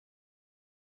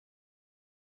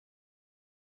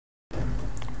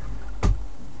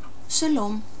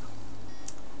שלום,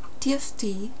 TFT,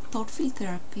 Thoughtful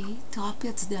Therapy,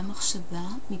 תרפיית שדה המחשבה,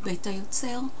 מבית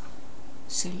היוצר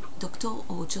של דוקטור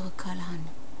רוג'ר קלהן.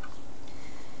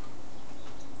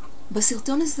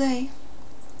 בסרטון הזה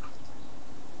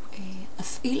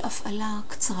אפעיל הפעלה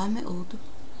קצרה מאוד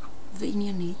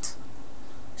ועניינית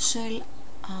של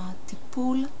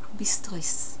הטיפול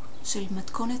בסטרס, של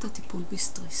מתכונת הטיפול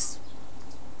בסטרס.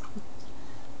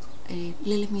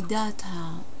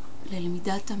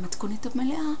 ללמידת המתכונת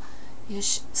המלאה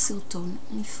יש סרטון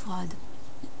נפרד,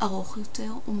 ארוך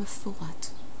יותר ומפורט.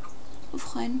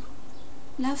 ובכן,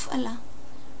 להפעלה.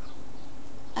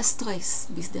 הסטרס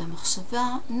בשדה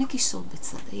המחשבה, נקישות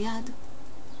בצד היד,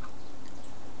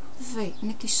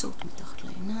 ונקישות מתחת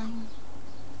לעיניים,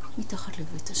 מתחת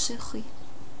לבית השחי,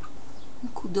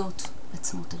 נקודות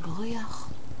עצמות הבריח,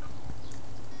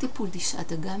 טיפול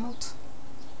דשעת הגמות,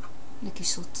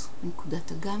 נקישות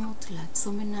בנקודת הגמות,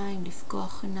 לעצום עיניים,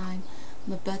 לפקוח עיניים,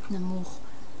 מבט נמוך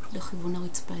לכיוון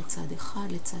הרצפה לצד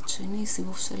אחד, לצד שני,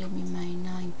 סיבוב שלם עם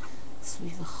העיניים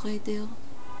סביב החדר,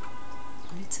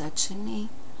 ולצד שני,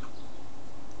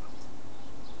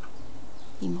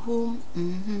 עם הום,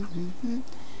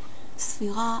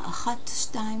 ספירה 1,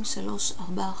 2, 3,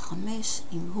 4, 5,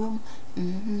 עם הום,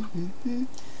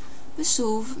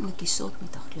 ושוב נקישות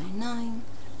מתחת לעיניים,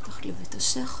 מתחת לבית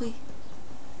השחי,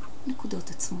 נקודות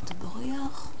עצמות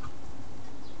הבריח,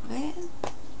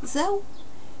 וזהו,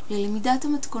 ללמידת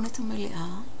המתכונת המלאה,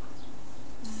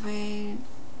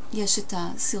 ויש את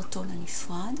הסרטון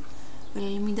הנפרד,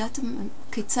 וללמידת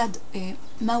כיצד,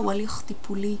 מהו הליך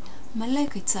טיפולי מלא,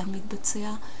 כיצד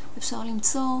מתבצע, אפשר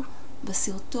למצוא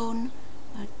בסרטון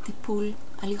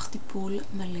הליך טיפול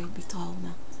מלא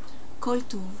בטראומה. כל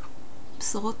טוב,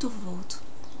 בשורות טובות,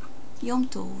 יום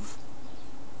טוב,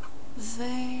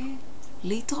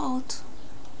 ולהתראות.